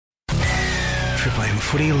Triple M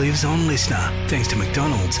Footy lives on Listener, thanks to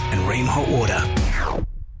McDonald's and Ream Hot Water.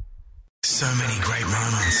 So many great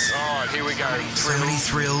moments. All right, here we go. So many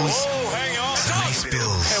thrills. Oh, hang on. So many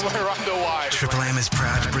spills. And we're underway. Triple M is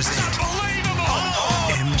proud to present Unbelievable.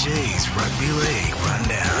 MG's Rugby League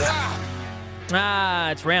Rundown.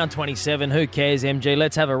 It's round 27. Who cares, MG?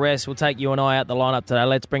 Let's have a rest. We'll take you and I out the lineup today.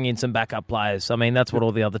 Let's bring in some backup players. I mean, that's what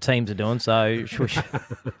all the other teams are doing. So should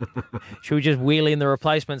we just wheel in the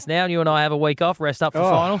replacements now and you and I have a week off, rest up for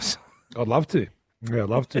finals? I'd love to. Yeah, I'd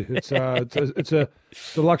love to. It's a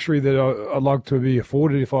luxury that I'd like to be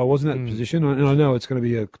afforded if I was in that position. And I know it's going to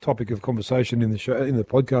be a topic of conversation in the show, in the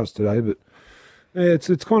podcast today. But yeah,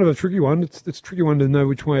 it's kind of a tricky one. It's a tricky one to know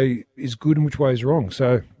which way is good and which way is wrong.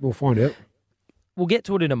 So we'll find out. We'll get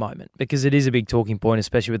to it in a moment because it is a big talking point,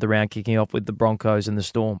 especially with the round kicking off with the Broncos and the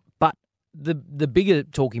Storm. But the bigger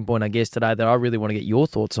talking point, I guess, today that I really want to get your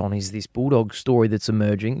thoughts on is this Bulldog story that's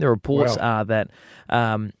emerging. The reports are that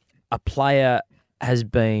a player has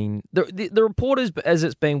been... The reporters, as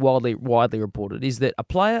it's been widely reported, is that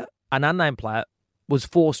an unnamed player, was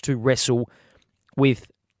forced to wrestle with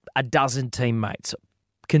a dozen teammates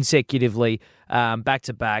consecutively,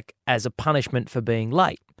 back-to-back, as a punishment for being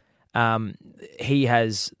late. This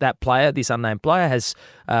unnamed player has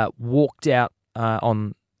walked out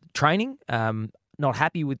on training, not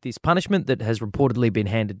happy with this punishment that has reportedly been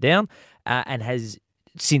handed down, and has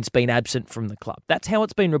since been absent from the club. That's how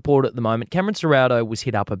it's been reported at the moment. Cameron Ciraldo was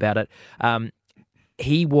hit up about it.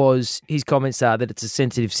 His comments are that it's a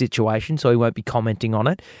sensitive situation, so he won't be commenting on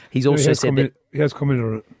it. He's also said that he has commented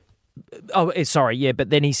on it. Oh, sorry, yeah,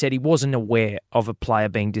 but then he said he wasn't aware of a player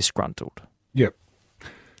being disgruntled. Yep.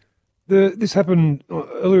 This happened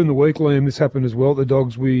earlier in the week, Liam. This happened as well. The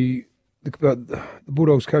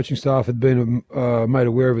Bulldogs coaching staff had been made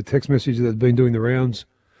aware of a text message that had been doing the rounds,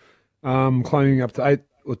 claiming up to 8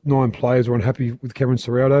 or 9 players were unhappy with Cameron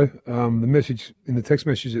Ciraldo. The message in the text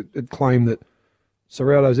message it claimed that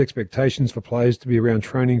Ciraldo's expectations for players to be around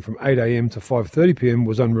training from 8 a.m. to 5:30 p.m.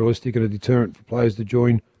 was unrealistic and a deterrent for players to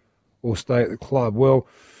join or stay at the club. Well,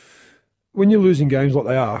 when you're losing games like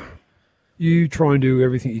they are, you try and do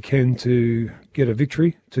everything you can to get a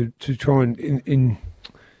victory, to try and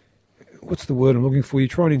what's the word I'm looking for? You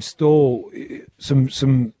try and install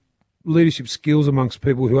some leadership skills amongst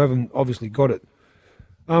people who haven't obviously got it.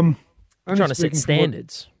 Trying to set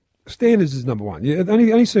standards. Standards is number one. Yeah,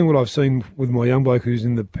 only seeing what I've seen with my young bloke who's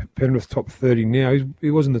in the Penrith top 30 now. He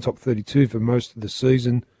was in the top 32 for most of the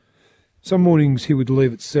season. Some mornings he would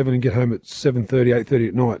leave at 7 and get home at 7:30, 8:30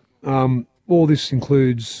 at night. All this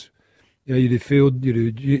includes... you do field,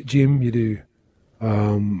 you do gym, you do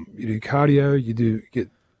cardio,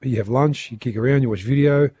 you have lunch, you kick around, you watch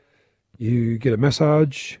video, you get a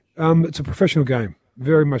massage. It's a professional game,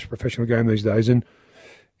 very much a professional game these days. And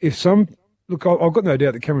I've got no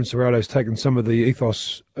doubt that Cameron Ciraldo's taken some of the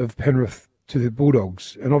ethos of Penrith to the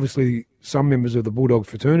Bulldogs, and obviously some members of the Bulldog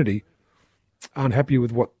fraternity aren't happy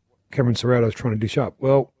with what Cameron Ciraldo's trying to dish up.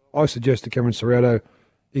 Well, I suggest to Cameron Ciraldo,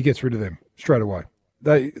 he gets rid of them straight away.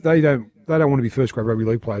 They don't want to be first-grade rugby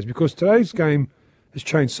league players because today's game has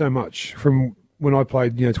changed so much from when I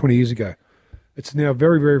played 20 years ago. It's now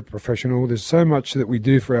very, very professional. There's so much that we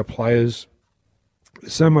do for our players.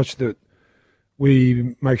 There's so much that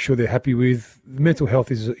we make sure they're happy with. Mental health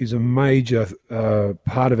is a major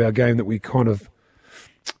part of our game that we kind of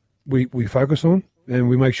we focus on, and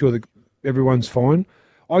we make sure that everyone's fine.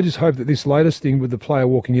 I just hope that this latest thing with the player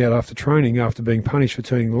walking out after training, after being punished for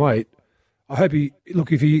turning late, I hope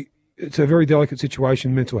it's a very delicate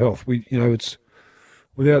situation, mental health. It's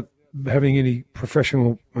without having any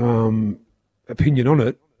professional opinion on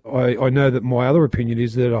it. I know that my other opinion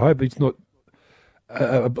is that I hope it's not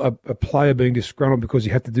a player being disgruntled because he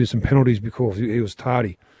had to do some penalties because he was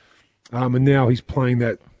tardy, and now he's playing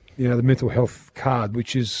that the mental health card,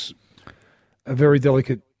 which is a very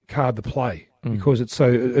delicate card to play because it's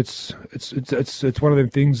one of them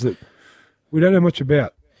things that we don't know much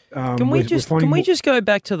about. Can we just go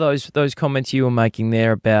back to those comments you were making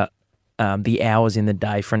there about the hours in the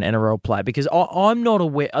day for an NRL player? Because I'm not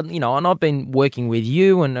aware, and I've been working with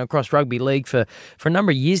you and across rugby league for a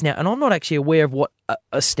number of years now, and I'm not actually aware of what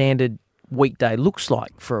a standard weekday looks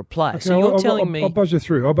like for a player. Okay, so you're telling me... I'll buzz you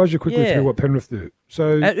through. I'll buzz you quickly through what Penrith do.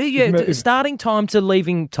 So starting time to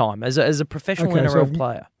leaving time as a professional NRL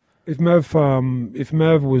player. If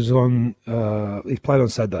Mav was on, he played on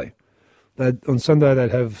Saturday. On Sunday they'd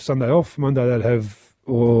have Sunday off. Monday they'd have,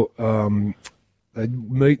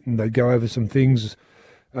 they'd meet and they'd go over some things,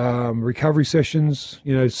 recovery sessions,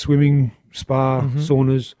 swimming, spa,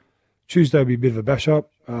 saunas. Tuesday would be a bit of a bash up.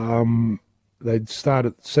 They'd start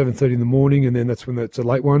at 7:30 in the morning, and then that's when it's a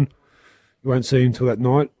late one. You won't see him till that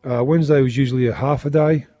night. Wednesday was usually a half a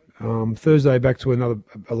day. Thursday back to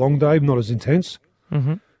a long day, not as intense.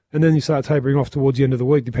 Mm-hmm. And then you start tapering off towards the end of the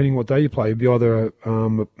week, depending what day you play. It'd be either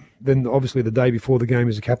then obviously the day before the game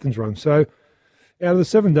is a captain's run. So out of the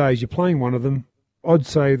 7 days, you're playing one of them. I'd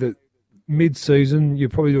say that mid-season you're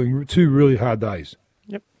probably doing 2 really hard days.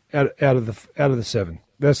 Yep. Out of the 7.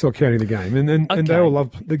 That's not counting the game. And they all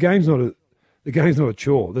love the game's not a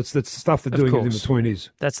chore. That's the stuff they're doing in between is.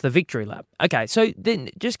 That's the victory lap. Okay, so then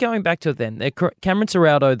just going back to it then, Cameron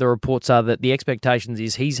Ciraldo, the reports are that the expectations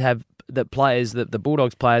is that the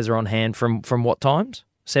Bulldogs players are on hand from what times?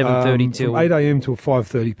 7:30 till 8 a.m. till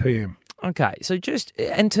 5:30 p.m. Okay, so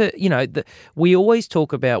we always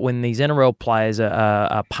talk about when these NRL players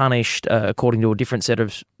are punished according to a different set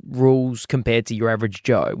of rules compared to your average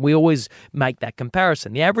Joe. We always make that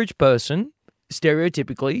comparison. The average person,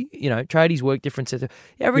 stereotypically, tradies work different sets.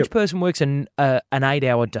 The average person works an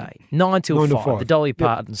 8-hour day, 9 till 5, the Dolly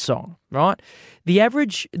Parton song, right? The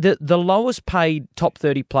average, the lowest paid top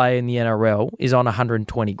 30 player in the NRL is on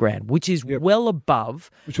 120 grand, which is well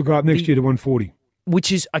above. Which will go up next year to 140.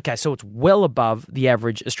 Which is, okay, so it's well above the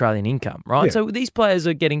average Australian income, right? Yeah. So these players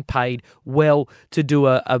are getting paid well to do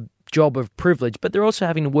a job of privilege, but they're also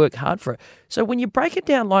having to work hard for it. So when you break it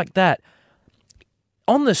down like that,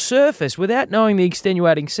 on the surface, without knowing the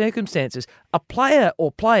extenuating circumstances, a player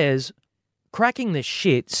or players cracking the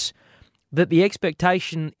shits that the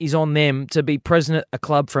expectation is on them to be present at a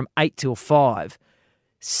club from 8 till 5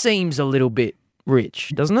 seems a little bit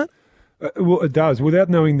rich, doesn't it? Well, it does. Without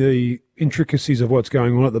knowing the intricacies of what's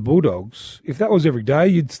going on at the Bulldogs, if that was every day,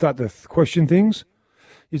 you'd start to question things.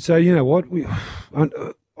 You'd say, you know what,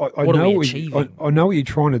 I know what you're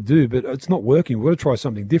trying to do, but it's not working. We've got to try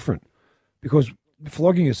something different because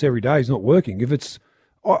flogging us every day is not working. If it's,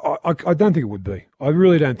 I don't think it would be. I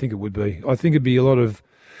really don't think it would be. I think it'd be a lot of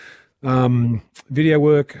video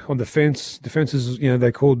work on defence. Defences,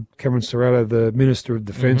 they called Cameron Ciraldo the Minister of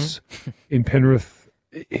Defence in Penrith.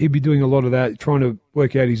 He'd be doing a lot of that, trying to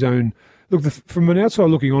work out his own. Look, from an outside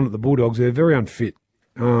looking on at the Bulldogs, they're very unfit.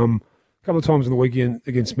 A couple of times on the weekend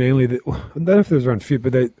against Manly, I don't know if they were unfit,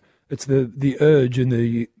 but it's the urge and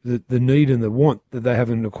the need and the want that they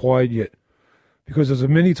haven't acquired yet. Because there's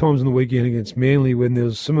many times on the weekend against Manly when there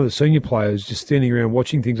was some of the senior players just standing around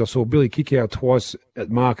watching things. I saw Billy Kickout twice at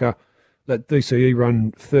marker, let DCE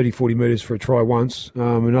run 30, 40 metres for a try once.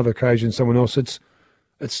 Another occasion, someone else.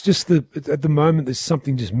 It's just at the moment there's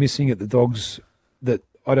something just missing at the Dogs that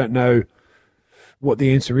I don't know what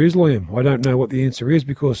the answer is, Liam. I don't know what the answer is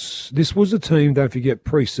because this was a team, don't forget,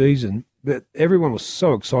 pre-season that everyone was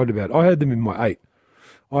so excited about. I had them in my 8.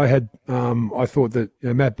 I thought that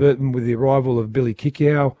Matt Burton, with the arrival of Billy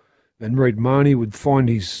Kickow and Reid Marnie, would find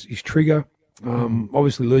his trigger.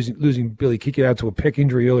 Obviously losing Billy Kickow to a pec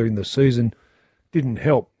injury earlier in the season didn't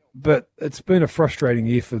help. But it's been a frustrating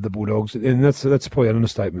year for the Bulldogs, and that's probably an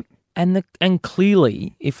understatement. And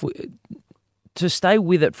clearly, to stay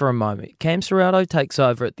with it for a moment, Cam Ciraldo takes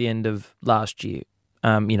over at the end of last year,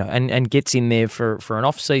 and gets in there for an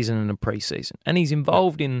off season and a pre-season, and he's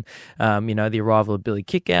involved in, the arrival of Billy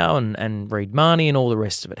Kickow and Reid Marnie and all the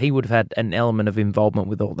rest of it. He would have had an element of involvement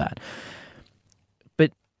with all that.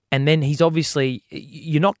 And then he's obviously,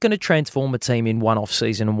 you're not going to transform a team in one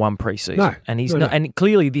off-season and one pre-season. No, and he's not. And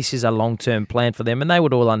clearly this is a long-term plan for them, and they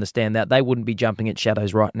would all understand that. They wouldn't be jumping at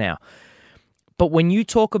shadows right now. But when you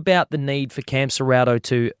talk about the need for Cam Ciraldo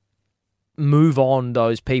to move on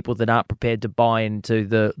those people that aren't prepared to buy into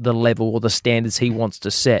the level or the standards he wants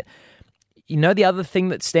to set, the other thing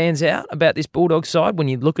that stands out about this Bulldog side when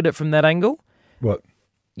you look at it from that angle? What?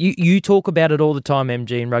 You talk about it all the time,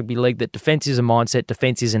 MG, in rugby league, that defence is a mindset,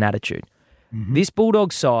 defence is an attitude. Mm-hmm. This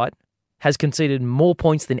Bulldogs side has conceded more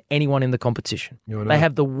points than anyone in the competition. They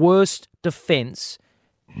have the worst defence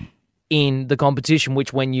in the competition,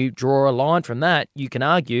 which when you draw a line from that, you can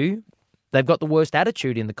argue they've got the worst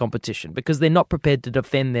attitude in the competition because they're not prepared to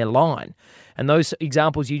defend their line. And those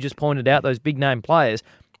examples you just pointed out, those big-name players,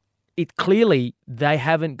 it clearly they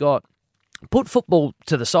haven't got... Put football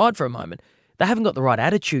to the side for a moment. They haven't got the right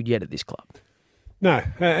attitude yet at this club. No,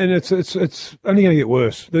 and it's only going to get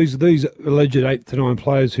worse. These alleged 8 to 9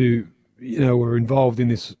 players who were involved in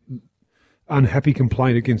this unhappy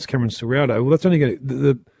complaint against Cameron Ciraldo. Well, that's only going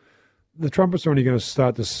to the trumpets are only going to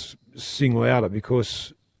start to sing louder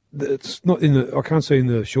because it's not I can't see in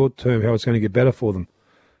the short term how it's going to get better for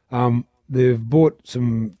them. They've bought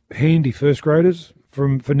some handy first graders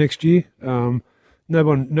for next year. No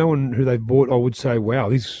one who they've bought, I would say, wow,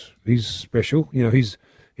 he's special. He's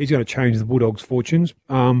going to change the Bulldogs' fortunes.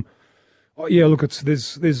 Look,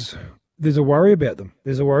 there's there's a worry about them.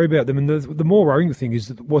 And the more worrying thing is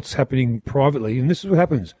that what's happening privately, and this is what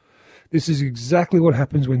happens. This is exactly what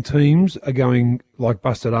happens when teams are going like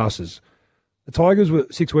busted asses. The Tigers were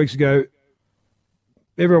 6 weeks ago.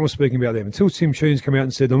 Everyone was speaking about them until Tim Sheens came out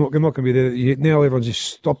and said, I'm not going to be there yet. Now everyone's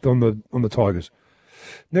just stopped on the Tigers.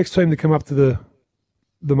 Next team to come up to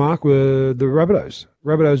the mark were the Rabbitohs.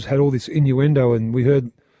 Rabbitohs had all this innuendo, and we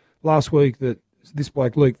heard last week that this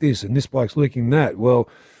bloke leaked this and this bloke's leaking that. Well,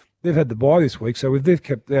 they've had the bye this week, so they've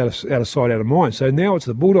kept out of sight, out of mind. So now it's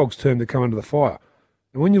the Bulldogs' turn to come under the fire.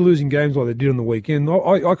 And when you're losing games like they did on the weekend,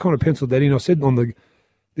 I kind of penciled that in. I said on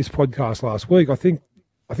this podcast last week, I think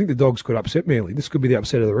the Dogs could upset Manly. This could be the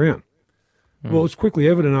upset of the round. Well, it's quickly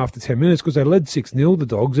evident after 10 minutes because they led 6-0, the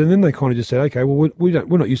Dogs, and then they kind of just said, okay, well, we're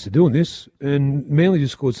not used to doing this. And Manly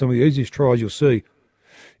just scored some of the easiest tries you'll see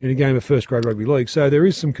in a game of first-grade rugby league. So there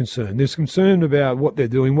is some concern. There's concern about what they're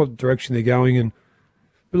doing, what direction they're going.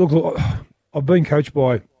 But look, I've been coached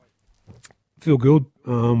by Phil Gould,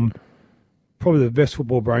 probably the best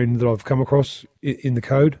football brain that I've come across in the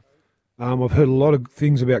code. I've heard a lot of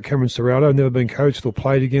things about Cameron Serrato. I've never been coached or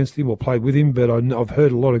played against him or played with him, but I've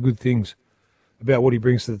heard a lot of good things about what he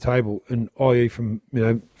brings to the table, and i.e.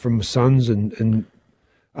 from sons and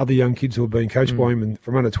other young kids who have been coached by him, and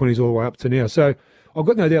from under 20s all the way up to now. So I've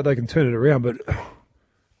got no doubt they can turn it around, but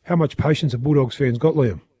how much patience have Bulldogs fans got,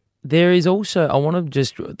 Liam? There is also, I want to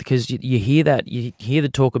just, because you hear the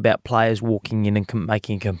talk about players walking in and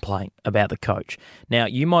making a complaint about the coach. Now,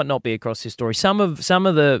 you might not be across this story. Some of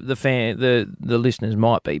the listeners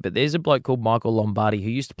might be, but there's a bloke called Michael Lombardi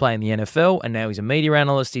who used to play in the NFL, and now he's a media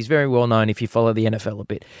analyst. He's very well known if you follow the NFL a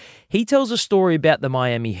bit. He tells a story about the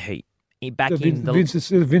Miami Heat.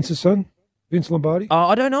 Vince's son? Vince Lombardi?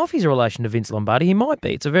 I don't know if he's a relation to Vince Lombardi. He might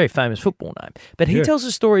be. It's a very famous football name. But he tells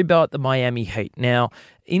a story about the Miami Heat. Now,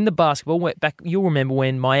 in the basketball, you'll remember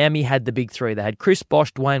when Miami had the big three. They had Chris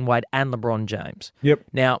Bosh, Dwayne Wade, and LeBron James. Yep.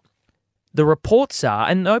 Now, the reports are,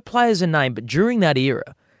 and no players are named, but during that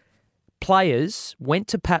era, players went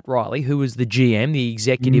to Pat Riley, who was the GM, the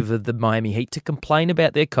executive of the Miami Heat, to complain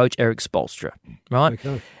about their coach, Eric Spoelstra. Right?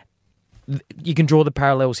 Okay. You can draw the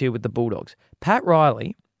parallels here with the Bulldogs. Pat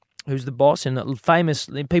Riley, who's the boss and famous,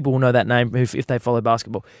 people will know that name if they follow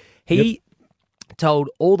basketball. He told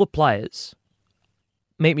all the players,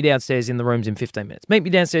 meet me downstairs in the rooms in 15 minutes. Meet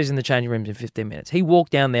me downstairs in the changing rooms in 15 minutes. He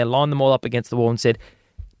walked down there, lined them all up against the wall and said,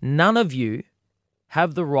 none of you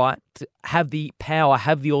have the right, have the power,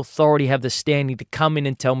 have the authority, have the standing to come in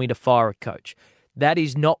and tell me to fire a coach. That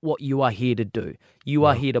is not what you are here to do. You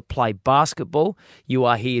are here to play basketball. You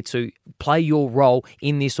are here to play your role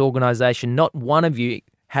in this organisation. Not one of you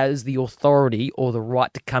has the authority or the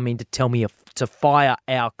right to come in to tell me to fire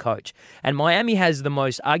our coach. And Miami has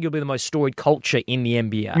arguably the most storied culture in the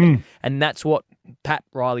NBA. And that's what Pat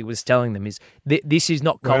Riley was telling them is this is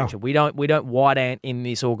not culture. Wow. We don't white ant in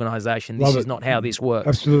this organisation. This is not how this works.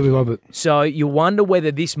 Absolutely love it. So you wonder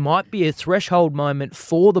whether this might be a threshold moment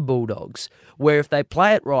for the Bulldogs, where if they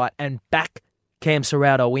play it right and back Cam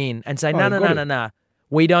Serrato in and say, no,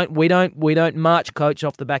 we don't march coach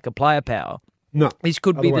off the back of player power. No, this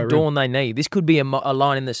could be the dawn they need. This could be a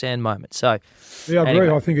line in the sand moment. So, yeah, I agree.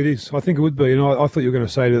 I think it is. I think it would be. And I thought you were going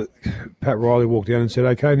to say that Pat Riley walked down and said,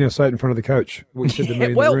 "Okay, now say it in front of the coach." What you said to me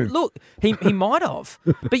in the room. Look, he might have,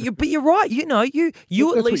 but you're right. You know, you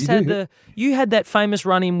at least had you had that famous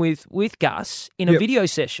run in with Gus in a video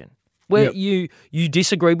session where you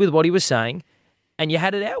disagreed with what he was saying, and you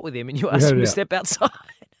had it out with him, and you asked him to step outside.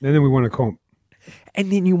 And then we won a comp. And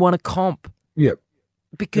then you won a comp. Yep.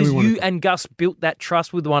 Because you and Gus built that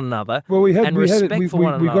trust with one another and respect for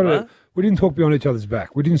one another. We didn't talk behind each other's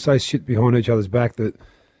back. We didn't say shit behind each other's back that,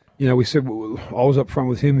 we said, I was up front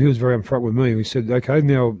with him, he was very up front with me. We said, okay,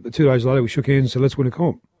 now 2 days later we shook hands and said, let's win a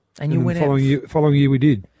comp. And you went out. Following year we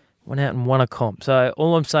did. Went out and won a comp. So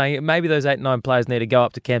all I'm saying, maybe those 8-9 players need to go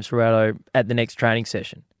up to Cam Serrato at the next training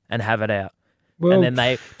session and have it out. Well, and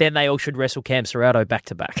then they all should wrestle Cam Serrato back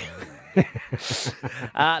to back. Here's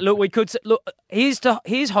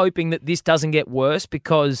hoping that this doesn't get worse,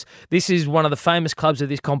 because this is one of the famous clubs of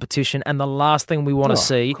this competition, and the last thing we want to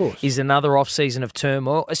see is another off-season of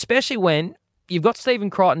turmoil, especially when you've got Stephen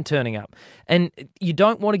Crichton turning up, and you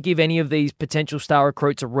don't want to give any of these potential star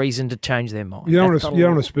recruits a reason to change their mind. You don't want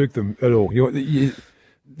to spook them at all.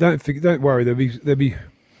 Don't worry. There'll be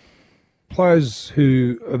players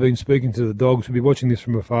who have been speaking to the Dogs who'll be watching this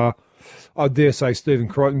from afar. I dare say Stephen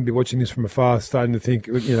Crichton will be watching this from afar, starting to think,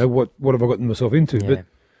 what have I gotten myself into? Yeah. But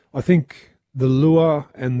I think the lure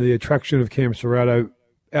and the attraction of Cam Serrato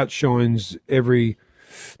outshines every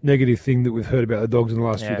negative thing that we've heard about the Dogs in the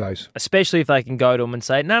last few days. Especially if they can go to them and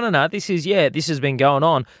say, no, this has been going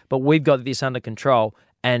on, but we've got this under control.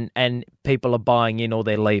 And people are buying in or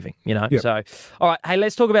they're leaving, Yep. So, all right, hey,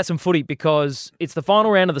 let's talk about some footy because it's the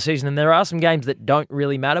final round of the season and there are some games that don't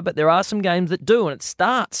really matter, but there are some games that do, and it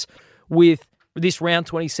starts with this round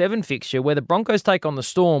 27 fixture where the Broncos take on the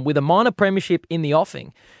Storm with a minor premiership in the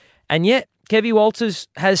offing. And yet, Kevy Walters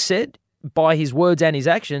has said by his words and his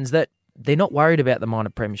actions that they're not worried about the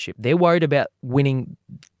minor premiership. They're worried about winning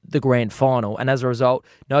the grand final. And as a result,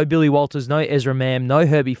 no Billy Walters, no Ezra Mam, no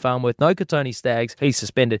Herbie Farnworth, no Katoni Staggs, he's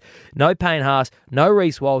suspended, no Payne Haas, no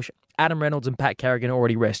Reece Walsh, Adam Reynolds and Pat Carrigan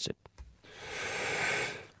already rested.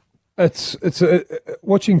 It's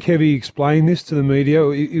watching Kevy explain this to the media,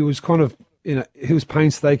 it was kind of, he was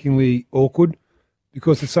painstakingly awkward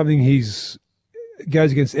because it's something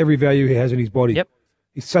goes against every value he has in his body. Yep.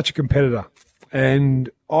 He's such a competitor.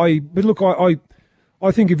 I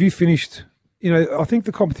think if you finished, I think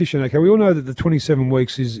the competition, okay, we all know that the 27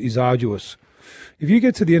 weeks is arduous. If you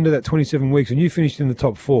get to the end of that 27 weeks and you finished in the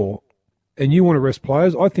top 4 and you want to rest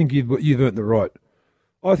players, I think you've earned the right.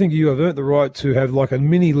 I think you have earned the right to have like a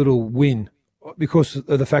mini little win because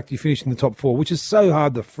of the fact you finished in the top 4, which is so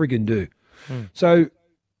hard to friggin' do. So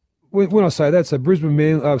when I say that, so Brisbane,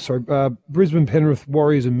 Penrith,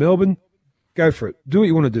 Warriors and Melbourne, go for it. Do what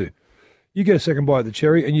you want to do. You get a second bite at the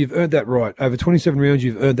cherry, and you've earned that right. Over 27 rounds,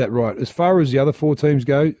 you've earned that right. As far as the other 4 teams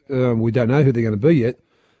go, we don't know who they're going to be yet.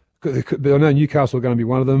 But I know Newcastle are going to be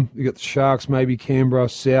one of them. You've got the Sharks, maybe Canberra,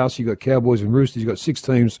 South. You've got Cowboys and Roosters. You've got 6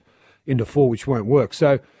 teams into 4, which won't work.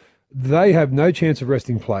 So they have no chance of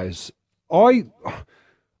resting players. I'd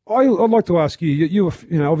like to ask you. You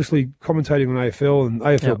were, obviously commentating on AFL and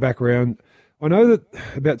AFL background. I know that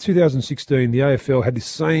about 2016, the AFL had the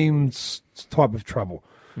same type of trouble.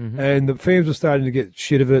 And the fans were starting to get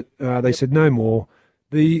shit of it. They said no more.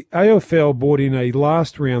 The AFL brought in a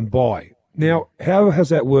last round bye. Now, how has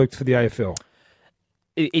that worked for the AFL?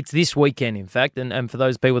 It's this weekend, in fact, and for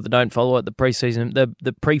those people that don't follow it, the preseason,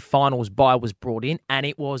 the pre-finals bye was brought in, and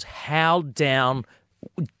it was howled down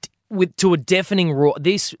to a deafening roar.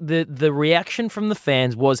 The reaction from the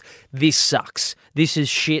fans was, "This sucks. This is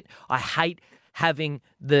shit. I hate having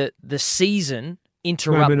the season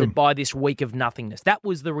interrupted by this week of nothingness." That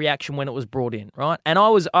was the reaction when it was brought in, right? And I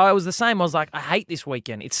was the same. I was like, I hate this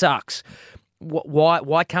weekend. It sucks.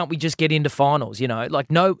 Why can't we just get into finals?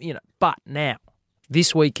 But now,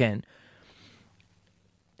 this weekend,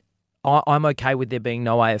 I'm okay with there being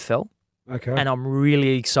no AFL. Okay. And I'm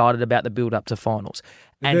really excited about the build up to finals.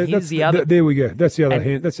 And here's the other. There we go. That's the other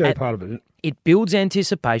hand. That's the other part of it. It builds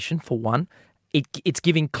anticipation for one. It's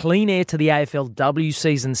giving clean air to the AFLW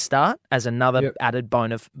season start as another added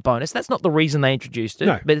bonus. That's not the reason they introduced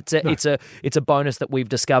it, but it's a bonus that we've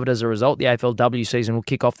discovered as a result. The AFLW season will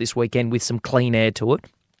kick off this weekend with some clean air to it.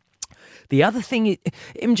 The other thing is,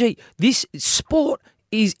 MG, this sport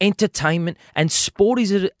is entertainment, and sport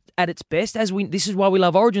is at its best. This is why we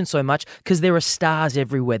love Origin so much, because there are stars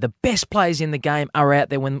everywhere. The best players in the game are out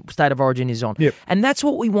there when State of Origin is on. Yep. And that's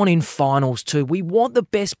what we want in finals too. We want the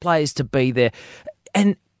best players to be there.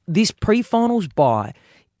 And this pre-finals bye,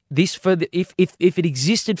 if it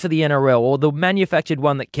existed for the NRL or the manufactured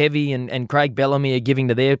one that Kevy and Craig Bellamy are giving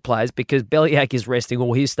to their players, because Bellyache is resting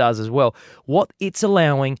all his stars as well, what it's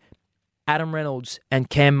allowing Adam Reynolds and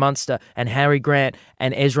Cam Munster and Harry Grant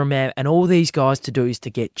and Ezra Mam and all these guys to do is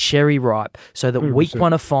to get cherry ripe so that 100%. Week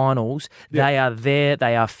 1 of finals, they are there,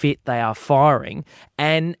 they are fit, they are firing,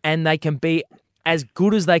 and they can be as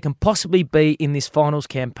good as they can possibly be in this finals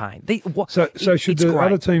campaign. Should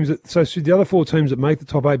the other 4 teams that make the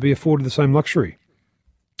top 8 be afforded the same luxury?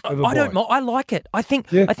 I don't mind. I like it. I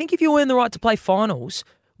think if you earn the right to play finals,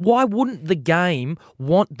 why wouldn't the game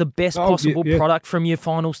want the best possible product from your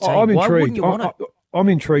finals team? I'm intrigued. Why wouldn't you want it? I'm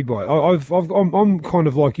intrigued by it. I'm kind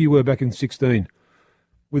of like you were back in 16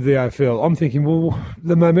 with the AFL. I'm thinking, well,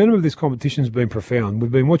 the momentum of this competition has been profound. We've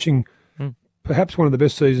been watching perhaps one of the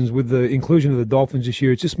best seasons with the inclusion of the Dolphins this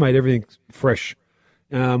year. It's just made everything fresh.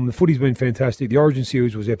 The footy's been fantastic. The Origin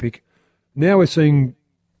series was epic. Now we're seeing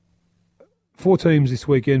 4 teams this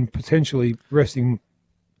weekend potentially resting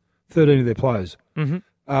 13 of their players. Mm-hmm.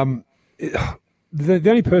 The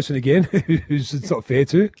only person, again, who's it's not fair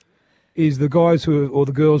to is the guys or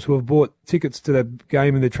the girls who have bought tickets to that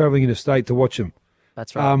game and they're travelling interstate to watch them.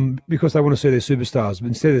 That's right. Because they want to see their superstars, but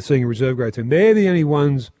instead they're seeing a reserve grade team. They're the only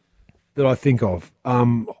ones that I think of.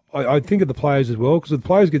 I think of the players as well, because the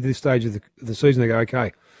players get to this stage of the season, they go,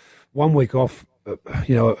 okay, 1 week off, a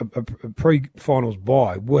pre-finals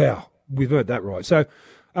bye. Wow, we've earned that right. So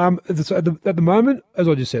at the moment, as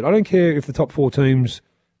I just said, I don't care if the top 4 teams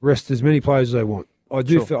rest as many players as they want. I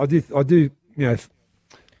do. Sure. I do.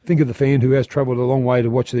 Think of the fan who has travelled a long way to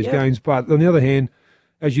watch these games. But on the other hand,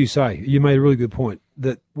 as you say, you made a really good point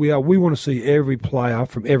that we want to see every player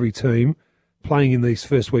from every team playing in these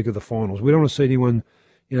first week of the finals. We don't want to see anyone,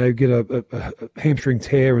 get a hamstring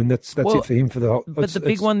tear and that's it for him for the whole. But the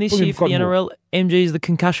big one this year for the NRL, MG, is the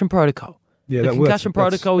concussion protocol. Yeah, the concussion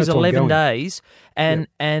protocol is 11 ongoing. days, and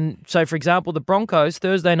so for example, the Broncos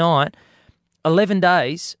Thursday night, 11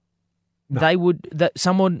 days. No. They would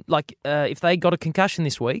someone like if they got a concussion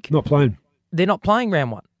this week, Not playing. they're not playing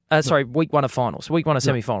round one. Week one of finals, week one of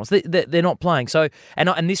semi-finals. They're not playing. So,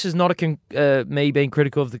 and this is not me being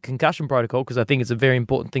critical of the concussion protocol because I think it's a very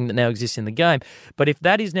important thing that now exists in the game. But if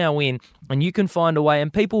that is now in, and you can find a way,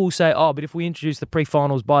 and people will say, oh, but if we introduce the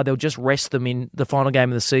pre-finals bye, they'll just rest them in the final game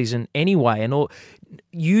of the season anyway. And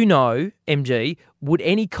MG, would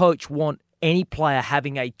any coach want any player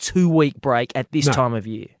having a 2-week break at this time of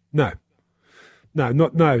year? No.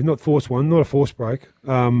 Not forced one, not a forced break.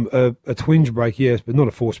 A twinge break, yes, but not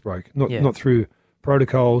a forced break. Not through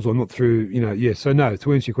protocols or not through, So no,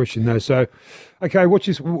 to answer your question, no. So, okay, watch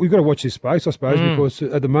this. We've got to watch this space, I suppose, because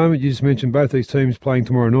at the moment you just mentioned both these teams playing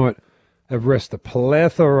tomorrow night have rested a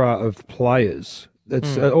plethora of players.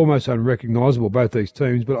 That's almost unrecognisable, both these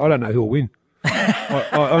teams, but I don't know who'll win. I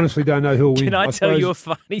honestly don't know who'll win. Can I tell you a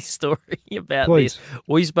funny story about Please. this?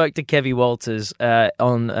 We spoke to Kevy Walters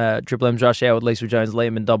on Triple M's Rush Hour with Lisa Jones,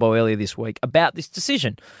 Liam and Dobbo earlier this week about this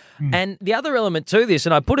decision. And the other element to this,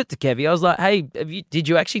 and I put it to Kevy, I was like, hey, did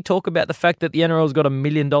you actually talk about the fact that the NRL's got $1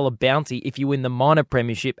 million bounty if you win the minor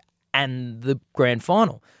premiership and the grand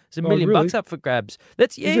final? There's $1 million really? up for grabs.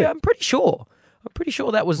 I'm pretty sure. I'm pretty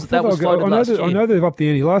sure that was floated last year. I know they've upped the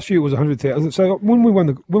ante. Last year it was 100,000. So when we won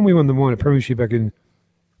the minor premiership back in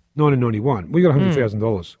 1991, we got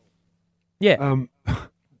 $100,000. Yeah.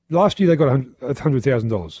 Last year they got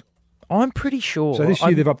 $100,000. I'm pretty sure. So this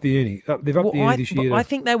year they've upped the ante. They've upped the ante this year. I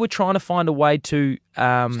think they were trying to find a way to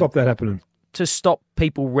stop that happening. To stop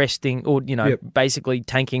people resting or, basically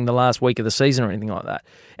tanking the last week of the season or anything like that.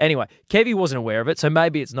 Anyway, Kevy wasn't aware of it, so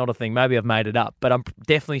maybe it's not a thing. Maybe I've made it up, but I'm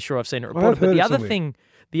definitely sure I've seen it reported. But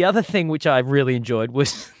the other thing which I really enjoyed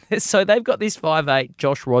was, so they've got this 5'8"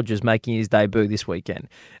 Josh Rogers making his debut this weekend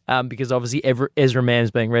because obviously Ezra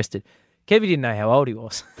Mann's being rested. Kevy didn't know how old he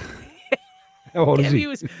was. How old is he?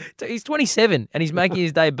 He's 27 and he's making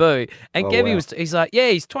his debut. And Kevy he's like,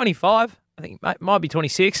 he's 25. I think it might be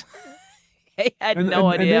 26. He had no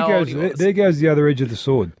idea how old he was. There goes the other edge of the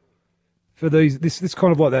sword. For this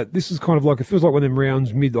kind of like that. This is kind of like, it feels like one of them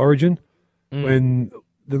rounds mid-origin when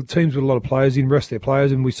the teams with a lot of players in rest their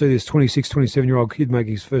players and we see this 26, 27-year-old kid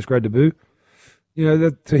making his first grade debut.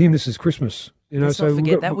 To him this is Christmas. Let's not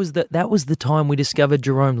forget, that was the time we discovered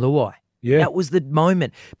Jerome Luai. Yeah. That was the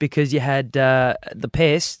moment because you had the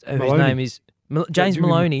pest, whose name is James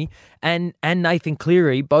Maloney, and Nathan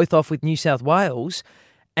Cleary, both off with New South Wales.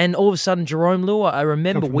 And all of a sudden, Jerome Luai, I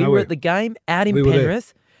remember we were at the game out in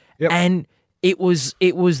Penrith, and it was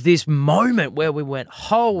this moment where we went,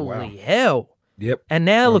 holy hell. Yep. And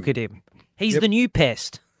now look at him. He's the new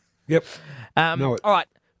pest. Yep. All right.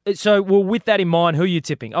 So, with that in mind, who are you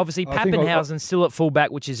tipping? Obviously, Pappenhausen's still at fullback,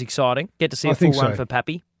 which is exciting. Get to see a full run for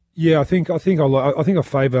Pappy. Yeah, I think I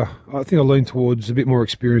lean towards a bit more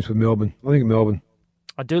experience with Melbourne. I think Melbourne.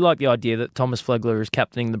 I do like the idea that Thomas Flegler is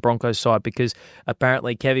captaining the Broncos side because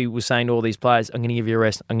apparently Kevy was saying to all these players, I'm going to give you a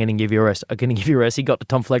rest, I'm going to give you a rest, I'm going to give you a rest. He got to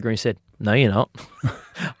Tom Flegler and he said, no, you're not.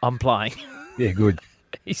 I'm playing. Yeah, good.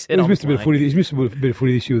 He said, he's missed a bit of footy. He's missed a bit of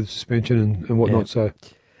footy this year with suspension and whatnot. So,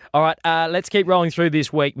 all right, let's keep rolling through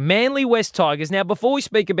this week. Manly West Tigers. Now, before we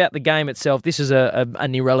speak about the game itself, this is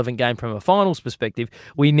an irrelevant game from a finals perspective.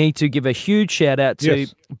 We need to give a huge shout out to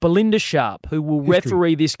Belinda Sharp, who will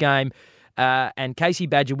referee this game. And Casey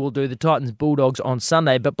Badger will do the Titans Bulldogs on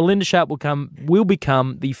Sunday. But Belinda Sharp will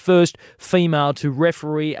become the first female to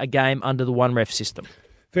referee a game under the one ref system.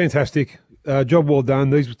 Fantastic. Job well done.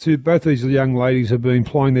 Both these young ladies have been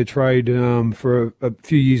plying their trade for a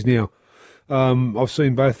few years now. I've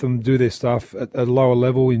seen both of them do their stuff at a lower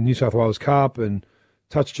level in New South Wales Cup and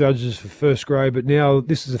touch judges for first grade. But now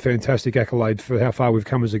this is a fantastic accolade for how far we've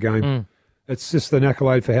come as a game. It's just an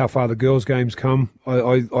accolade for how far the girls' games come.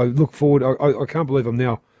 I look forward. I can't believe I'm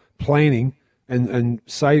now planning and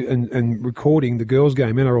recording the girls'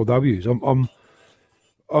 game NRLWs.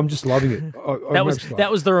 I'm just loving it.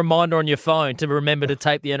 That was the reminder on your phone to remember to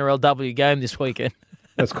tape the NRLW game this weekend.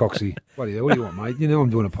 That's coxy. Bloody hell, what do you want, mate? You know I'm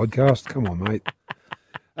doing a podcast. Come on, mate.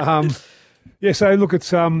 So look, it's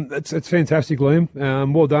fantastic,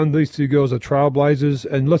 Liam. Well done. These two girls are trailblazers,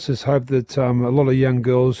 and let's just hope that a lot of young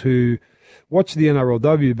girls who watch the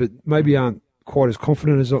NRLW but maybe aren't quite as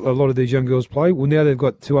confident as a lot of these young girls play. Well, now they've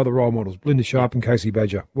got two other role models, Belinda Sharp and Casey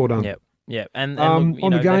Badger. Well done. Yeah. And look,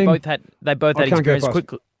 on the game, they both had experience.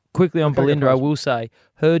 Quickly on Belinda, I will say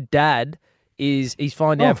her dad he's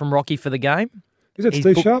flying down from Rocky for the game. Is that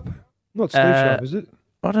Steve Sharp? Not Steve Sharp, is it?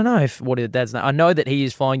 I don't know what his dad's name. I know that he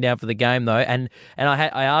is flying down for the game though, and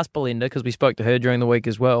I asked Belinda because we spoke to her during the week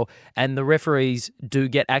as well, and the referees do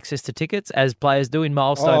get access to tickets as players do in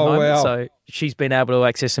milestone moments. Wow. So she's been able to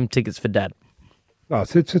access some tickets for Dad. Oh,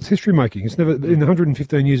 it's history making. It's never in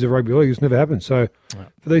 115 years of rugby league. It's never happened. So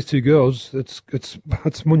for these two girls,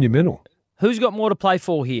 it's monumental. Who's got more to play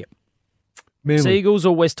for here? Manly. Seagulls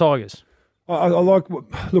or West Tigers? I like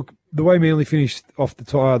look the way Manly finished off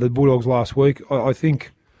the Bulldogs last week. I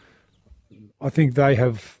think they're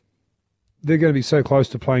going to be so close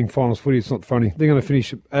to playing finals footy. It's not funny. They're going to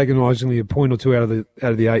finish agonisingly a point or two out of the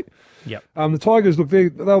 8. Yep. The Tigers they'll be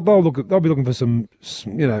looking for some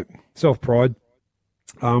self pride.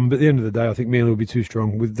 But at the end of the day, I think Manly will be too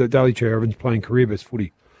strong with Daly Cherubins playing career best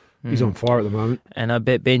footy. He's on fire at the moment. And I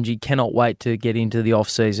bet Benji cannot wait to get into the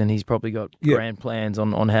off-season. He's probably got grand plans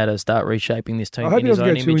on how to start reshaping this team. I hope he doesn't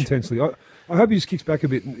go too intensely. I hope he just kicks back a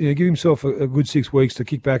bit. Give himself a good 6 weeks to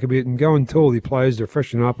kick back a bit and go and tell the players to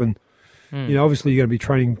freshen up. And obviously you're going to be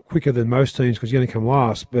training quicker than most teams because you're going to come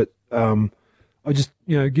last. But I just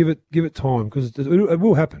give it time because it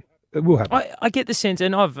will happen. It will happen. I get the sense,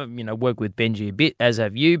 and I've worked with Benji a bit, as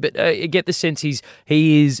have you, but I get the sense he's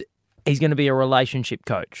going to be a relationship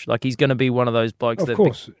coach. Like he's going to be one of those blokes. Of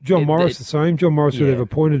course, John Morris the same. John Morris, who they've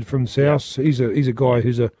appointed from South, he's a guy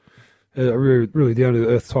who's a really down to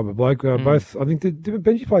earth type of bloke. Both, I think, did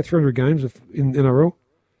Benji play 300 games in NRL?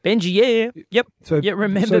 Benji, yep. So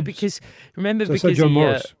because John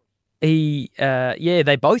Morris.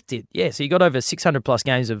 They both did. Yeah, so you got over 600 plus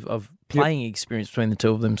games of playing experience between the two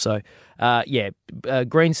of them. So,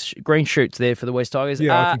 green shoots there for the West Tigers.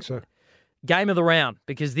 Yeah, I think so. Game of the round,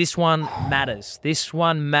 because this one matters. This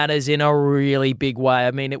one matters in a really big way.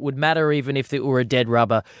 I mean, it would matter even if it were a dead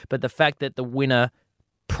rubber, but the fact that the winner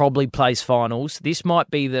probably plays finals, this might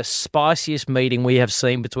be the spiciest meeting we have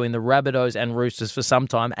seen between the Rabbitohs and Roosters for some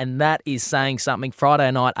time, and that is saying something. Friday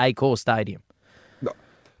night, Accor Stadium.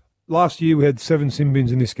 Last year we had 7 sin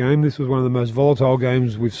bins in this game. This was one of the most volatile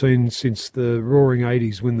games we've seen since the roaring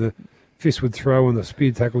 80s when the fists would throw and the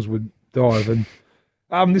spear tackles would dive. And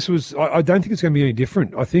this was, I don't think it's going to be any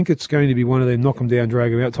different. I think it's going to be one of them knock them down,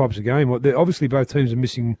 drag them out types of game. Obviously both teams are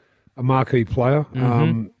missing a marquee player.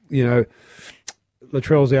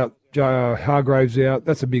 Latrell's out, Hargraves out.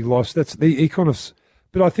 That's a big loss. That's the kind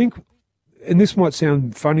but I think, and this might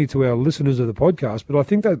sound funny to our listeners of the podcast, but I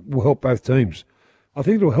think that will help both teams. I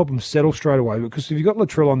think it'll help them settle straight away because if you've got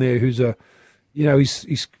Latrell on there who's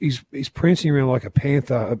he's prancing around like a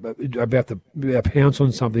panther about to pounce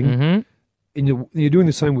on something, and you're doing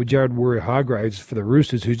the same with Jared Warrior Hargraves for the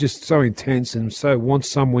Roosters, who's just so intense and so wants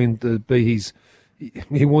someone to be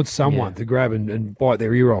he wants someone to grab and bite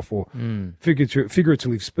their ear off, or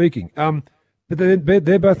figuratively speaking. But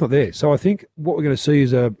they're both not there. So I think what we're going to see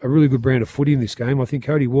is a really good brand of footy in this game. I think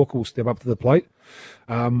Cody Walker will step up to the plate.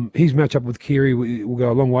 His matchup with Keary will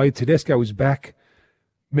go a long way. Tedesco is back.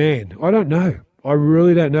 Man, I don't know. I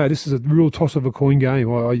really don't know. This is a real toss of a coin game.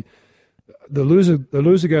 The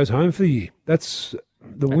loser goes home for the year. That's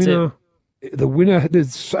winner. It. The winner.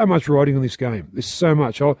 There's so much riding on this game. There's so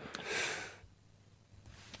much.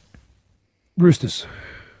 Roosters.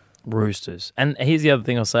 And here's the other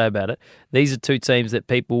thing I'll say about it. These are two teams that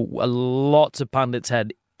lots of pundits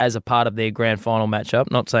had as a part of their grand final matchup,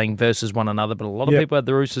 not saying versus one another, but a lot of people had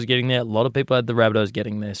the Roosters getting there, a lot of people had the Rabbitohs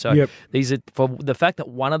getting there. So these are, for the fact that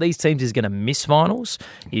one of these teams is going to miss finals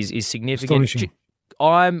is significant. Astonishing.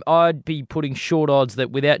 I'd be putting short odds that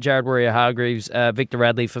without Jared Warrior Hargreaves, Victor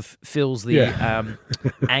Radley fills the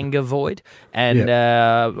anger void. And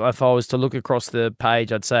if I was to look across the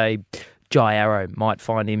page, I'd say Jai Arrow might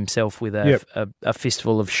find himself with a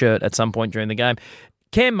fistful of shirt at some point during the game.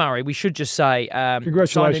 Cam Murray, we should just say,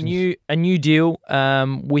 congratulations. Signed a new deal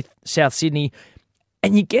with South Sydney,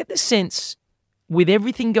 and you get the sense with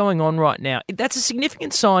everything going on right now, that's a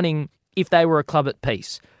significant signing if they were a club at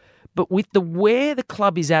peace. But with where the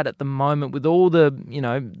club is at the moment, with all the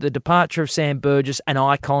departure of Sam Burgess, an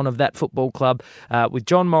icon of that football club, with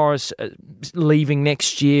John Morris leaving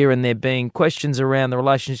next year, and there being questions around the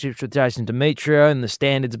relationships with Jason Demetrio and the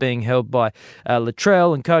standards being held by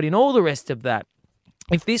Latrell and Cody and all the rest of that.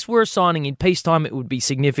 If this were a signing in peacetime, it would be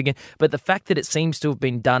significant. But the fact that it seems to have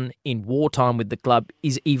been done in wartime with the club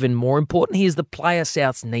is even more important. He is the player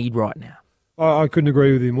Souths need right now. I couldn't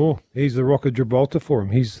agree with you more. He's the Rock of Gibraltar for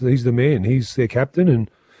him. He's the man. He's their captain,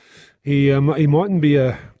 and he mightn't be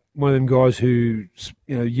a one of them guys who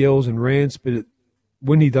yells and rants, but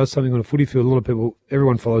when he does something on a footy field, a lot of people,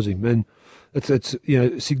 everyone follows him, and it's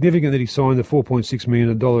significant that he signed the $4.6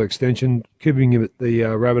 million extension, keeping him at the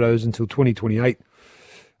Rabbitohs until 2028.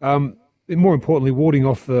 And more importantly, warding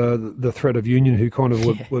off the threat of Union, who kind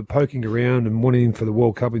of were poking around and wanting him for the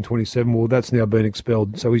World Cup in 27. Well, that's now been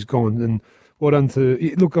expelled, so he's gone. And well done to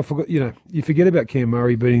look. I forgot. You forget about Cam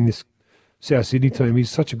Murray beating this South Sydney team. He's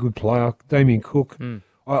such a good player. Damien Cook.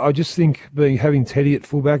 I just think having Teddy at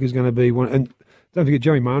fullback is going to be one. And don't forget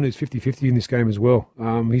Joey Manu's 50-50 in this game as well.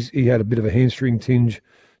 He had a bit of a hamstring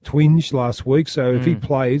twinge last week, so if he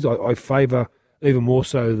plays, I favour even more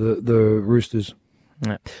so the Roosters.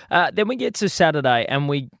 Then we get to Saturday,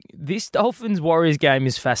 and this Dolphins-Warriors game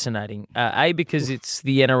is fascinating. Because it's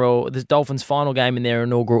the Dolphins' final game in their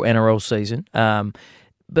inaugural NRL season,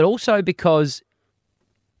 but also because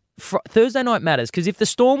Thursday night matters. Because if the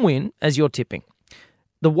Storm win, as you're tipping,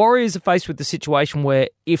 the Warriors are faced with the situation where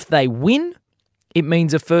if they win, it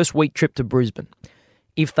means a first-week trip to Brisbane.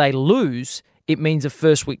 If they lose, it means a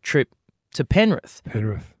first-week trip to Penrith.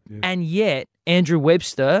 Yeah. And yet, Andrew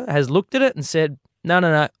Webster has looked at it and said,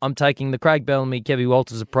 No, I'm taking the Craig Bellamy, Kevin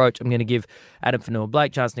Walters approach. I'm going to give Adam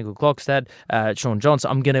Fanua-Blake, Chance Nickel-Klokstad, Sean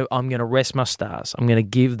Johnson. I'm going to rest my stars. I'm going to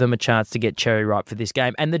give them a chance to get cherry ripe for this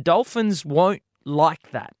game. And the Dolphins won't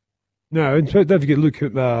like that. No, and don't forget Luke,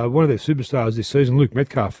 one of their superstars this season, Luke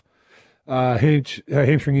Metcalf,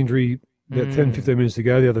 hamstring injury about 10, 15 minutes to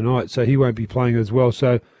go the other night, so he won't be playing as well.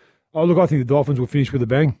 So, I think the Dolphins will finish with a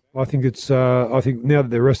bang. I think I think now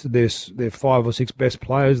that they've rested their 5 or 6 best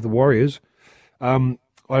players, the Warriors. I don't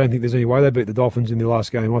think there's any way they beat the Dolphins in the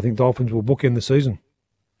last game. I think Dolphins will bookend the season.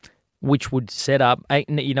 Which would set up,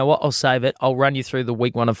 you know what, I'll save it. I'll run you through the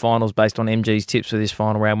week 1 of finals based on MG's tips for this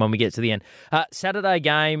final round when we get to the end. Saturday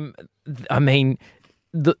game, I mean,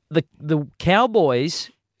 the Cowboys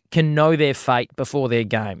can know their fate before their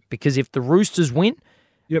game, because if the Roosters win,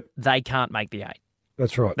 they can't make the 8.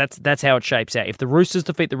 That's right. That's how it shapes out. If the Roosters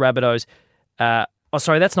defeat the Rabbitohs,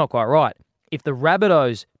 that's not quite right. If the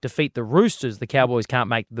Rabbitohs defeat the Roosters, the Cowboys can't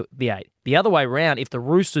make the 8. The other way around, if the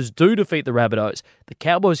Roosters do defeat the Rabbitohs, the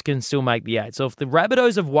Cowboys can still make the 8. So if the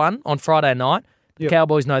Rabbitohs have won on Friday night, the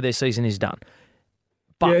Cowboys know their season is done.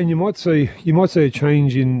 But, and you might see a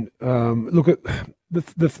change in look at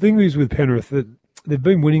the thing is with Penrith that they've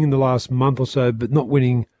been winning in the last month or so, but not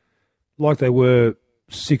winning like they were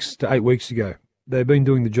 6 to 8 weeks ago. They've been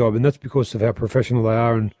doing the job, and that's because of how professional they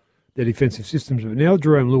are and their defensive systems. But now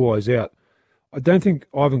Jerome Luai's out. I don't think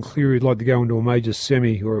Ivan Cleary would like to go into a major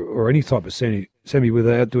semi or any type of semi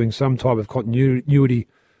without doing some type of continuity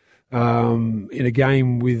in a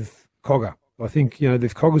game with Cogger. I think,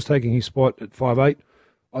 if Cogger's taking his spot at 5'8",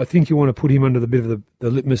 I think you want to put him under the bit of the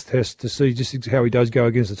litmus test to see just how he does go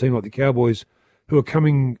against a team like the Cowboys, who are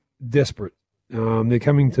coming desperate. They're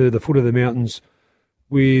coming to the foot of the mountains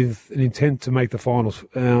with an intent to make the finals.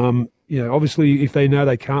 Obviously, if they know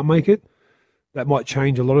they can't make it, that might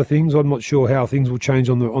change a lot of things. I'm not sure how things will change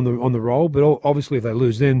on the roll, but obviously if they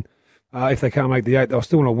lose, then if they can't make the 8, they'll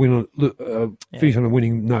still want to finish on a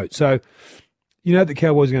winning note. So, the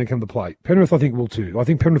Cowboys are going to come to play. Penrith, I think, will too. I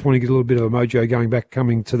think Penrith want to get a little bit of a mojo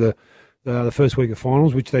coming to the first week of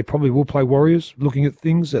finals, which they probably will play Warriors, looking at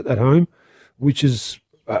things at home, which is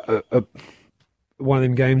one of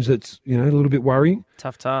them games that's a little bit worrying.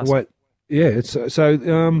 Tough task. It's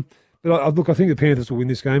so. But I think the Panthers will win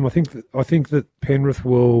this game. I think that Penrith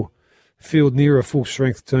will field near a full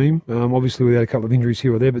strength team. Obviously without a couple of injuries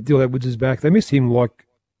here or there, but Dill Edwards is back. They missed him like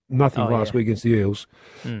nothing last week against the Eels.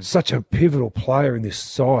 Such a pivotal player in this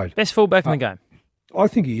side. Best fullback in the game. I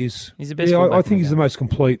think he is. He's the best. Yeah, I think he's the most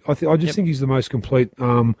complete. I just think he's the most complete.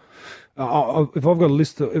 If I've got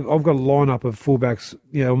I've got a lineup of fullbacks.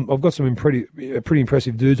 I've got some pretty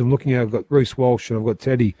impressive dudes. I'm looking at. I've got Reece Walsh and I've got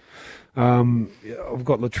Teddy. I've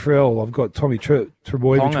got Latrell. I've got Tommy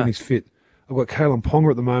Trebojevic when he's fit. I've got Kalen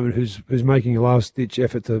Ponga at the moment, who's making a last ditch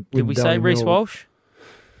effort to win. Did we say Reece Walsh?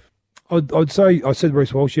 I'd say I said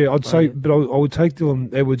Reece Walsh. Yeah, I'd say, but I would take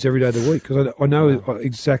Dylan Edwards every day of the week because I know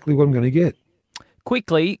exactly what I'm going to get.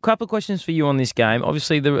 Quickly, couple of questions for you on this game.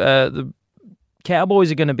 Obviously, the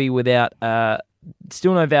Cowboys are going to be without.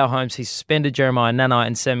 Still no Val Holmes. He's suspended. Jeremiah Nanai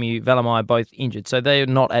and Samu Valamai both injured, so they're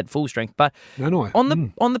not at full strength. But on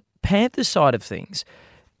the Panthers side of things,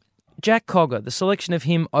 Jack Cogger, the selection of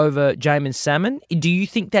him over Jamin Salmon, do you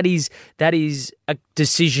think that is a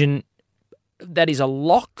decision that is a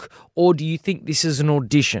lock, or do you think this is an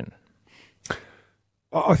audition?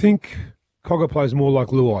 I think Cogger plays more like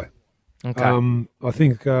Luai. Okay. I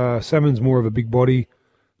think Salmon's more of a big body.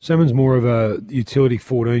 Salmon's more of a utility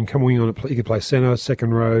 14, coming on. He can play centre,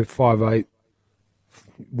 second row, 5'8",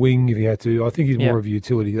 wing if he had to. I think he's more of a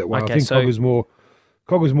utility that way. Okay, I think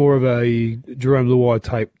Cogger's more of a Jerome Luai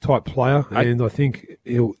type player, and I think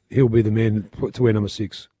he'll be the man to wear number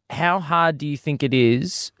 6. How hard do you think it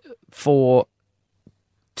is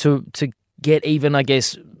to get even, I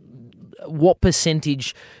guess, what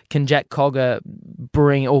percentage can Jack Cogger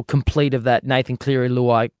bring or complete of that Nathan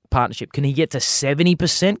Cleary-Luai partnership? Can he get to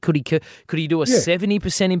 70%? Could he do a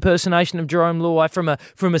 70% impersonation of Jerome Luai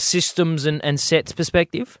from a systems and sets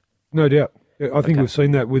perspective? No doubt. I think we've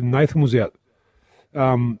seen that when Nathan was out.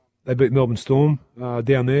 They beat Melbourne Storm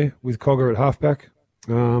down there with Cogger at halfback.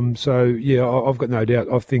 I've got no doubt.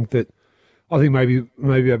 I think maybe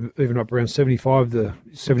even up around 75 to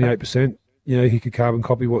 78%. He could carbon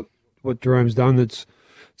copy what Jerome's done. It's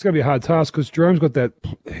going to be a hard task because Jerome's got that.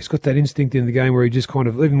 He's got that instinct in the game where he just kind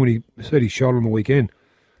of, even when he said he shot on the weekend,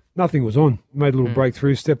 nothing was on. Made a little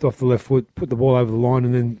breakthrough, stepped off the left foot, put the ball over the line,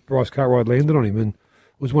 and then Bryce Cartwright landed on him, and it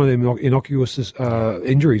was one of them innocuous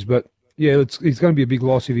injuries. But yeah, it's going to be a big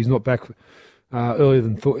loss if he's not back earlier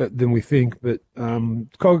than we think. But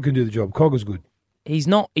Cogger can do the job. Cogger's good. He's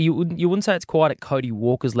not. You wouldn't say it's quite at Cody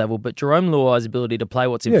Walker's level, but Jerome Luai's ability to play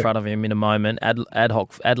what's in front of him in a moment,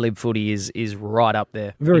 ad-lib footy is right up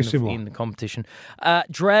there. Very similar in the competition.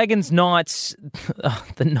 Dragons, Knights,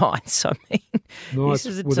 the Knights. I mean, Knights,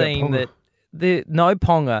 this is a team that no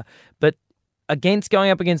Ponga, but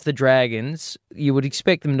going up against the Dragons, you would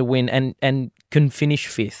expect them to win and can finish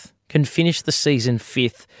 5th. Can finish the season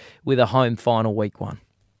 5th with a home final week 1.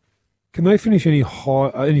 Can they finish any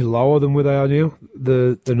lower than where they are now?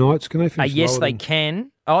 The Knights, can they finish? Yes, they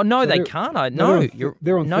can. Oh no, they can't. You're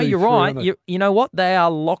right. You know what? They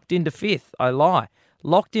are locked into 5th. I lie.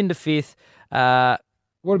 Locked into 5th.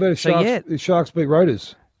 What about if Sharks beat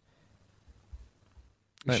Raiders?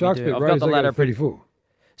 Sharks beat Raiders. They got pretty full.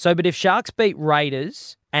 So, but if Sharks beat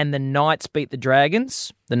Raiders and the Knights beat the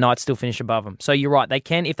Dragons, the Knights still finish above them. So you're right. They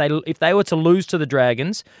can if they were to lose to the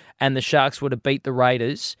Dragons and the Sharks were to beat the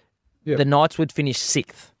Raiders. Yep. The Knights would finish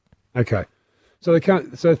 6th. Okay. So they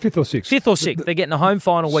can't. So 5th or 6th? 5th or 6th. They're getting a home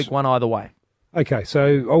final week 1 either way. Okay.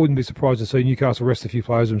 So I wouldn't be surprised to see Newcastle rest a few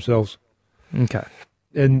players themselves. Okay.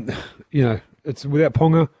 And, it's without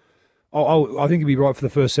Ponga. I think he'd be right for the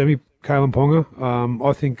first semi, Kalen Ponga.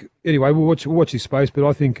 I think, anyway, we'll watch his space, but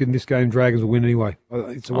I think in this game, Dragons will win anyway.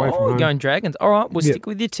 It's away from home. Going Dragons. All right, we'll stick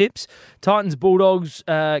with your tips. Titans, Bulldogs,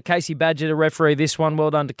 Casey Badger to referee this one.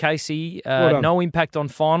 Well done to Casey. No impact on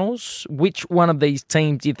finals. Which one of these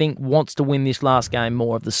teams do you think wants to win this last game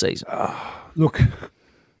more of the season? Look,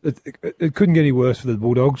 it couldn't get any worse for the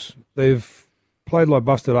Bulldogs. They've played like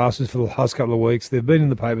busted asses for the last couple of weeks. They've been in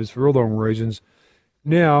the papers for all the wrong reasons.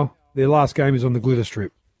 Now, their last game is on the glitter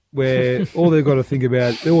strip, where all they've got to think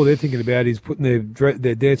about, all they're thinking about is putting their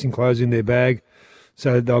dancing clothes in their bag,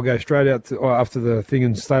 so they'll go straight out after the thing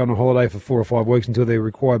and stay on a holiday for 4 or 5 weeks until they're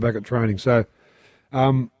required back at training. So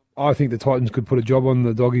I think the Titans could put a job on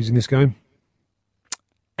the Doggies in this game.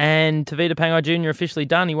 And Tavita Pangai Jr. officially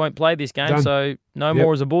done. He won't play this game, so no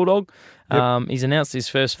more as a Bulldog. He's announced his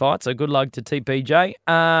first fight, so good luck to TPJ.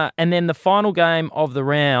 And then the final game of the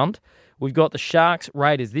round, we've got the Sharks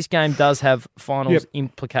Raiders. This game does have finals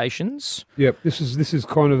implications. Yep, this is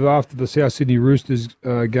kind of after the South Sydney Roosters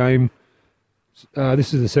game.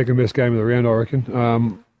 This is the second best game of the round, I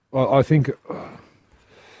reckon. I think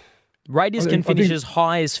Raiders can finish as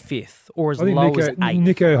high as 5th or as low as 8th.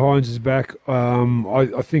 Nico Hines is back.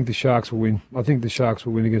 I think the Sharks will win. I think the Sharks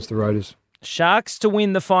will win against the Raiders. Sharks to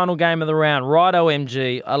win the final game of the round. Right,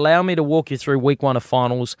 OMG. Allow me to walk you through week 1 of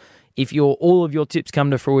finals if all of your tips come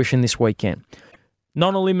to fruition this weekend.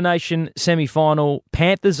 Non-elimination semi-final,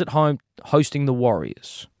 Panthers at home hosting the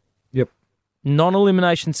Warriors. Yep.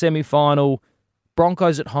 Non-elimination semi-final,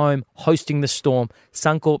 Broncos at home hosting the Storm,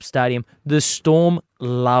 Suncorp Stadium. The Storm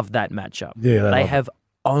love that matchup. Yeah, they have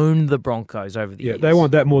owned the Broncos over the years. Yeah, they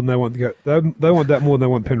want that more than they want to go. They want that more than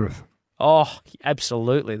they want Penrith. Oh,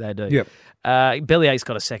 absolutely they do. Yep. Bellyache's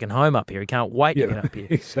got a second home up here. He can't wait to get up here.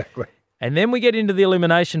 Exactly. And then we get into the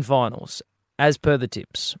elimination finals, as per the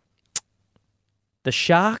tips. The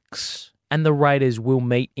Sharks and the Raiders will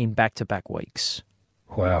meet in back-to-back weeks.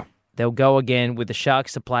 Wow. They'll go again with the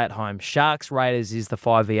Sharks to play at home. Sharks-Raiders is the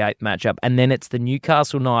 5v8 matchup. And then it's the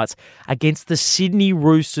Newcastle Knights against the Sydney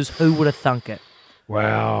Roosters. Who would have thunk it?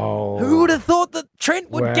 Wow. Who would have thought that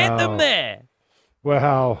Trent would get them there?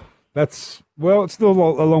 Wow. It's still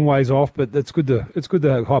a long ways off, but it's good to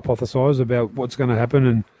hypothesise about what's going to happen.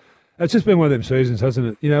 And it's just been one of them seasons,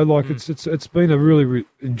 hasn't it? It's been a really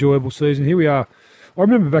enjoyable season. Here we are. I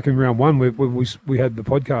remember back in round 1 we had the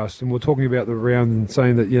podcast and we were talking about the round and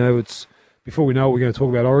saying that, it's before we know it, we're going to talk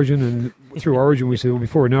about Origin. And through Origin, we said, well,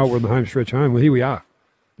 before we know it, we're on the home stretch home. Well, here we are.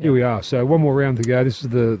 Here we are. So one more round to go. This is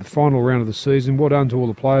the final round of the season. Well done to all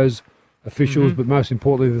the players, officials, but most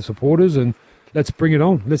importantly the supporters. And let's bring it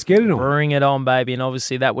on. Let's get it on. Bring it on, baby. And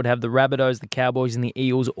obviously that would have the Rabbitohs, the Cowboys and the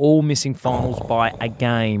Eels all missing finals by a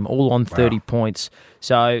game, all on 30 points.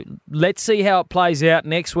 So let's see how it plays out.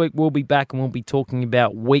 Next week we'll be back and we'll be talking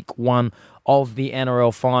about week 1 of the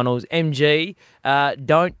NRL finals. MG,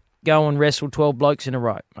 don't go and wrestle 12 blokes in a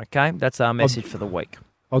row, okay? That's our message for the week.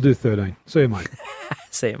 I'll do 13. See you, mate.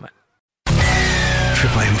 See you, mate.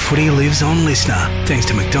 Triple M Footy lives on Listener, thanks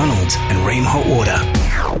to McDonald's and Ream Hot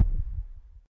Water.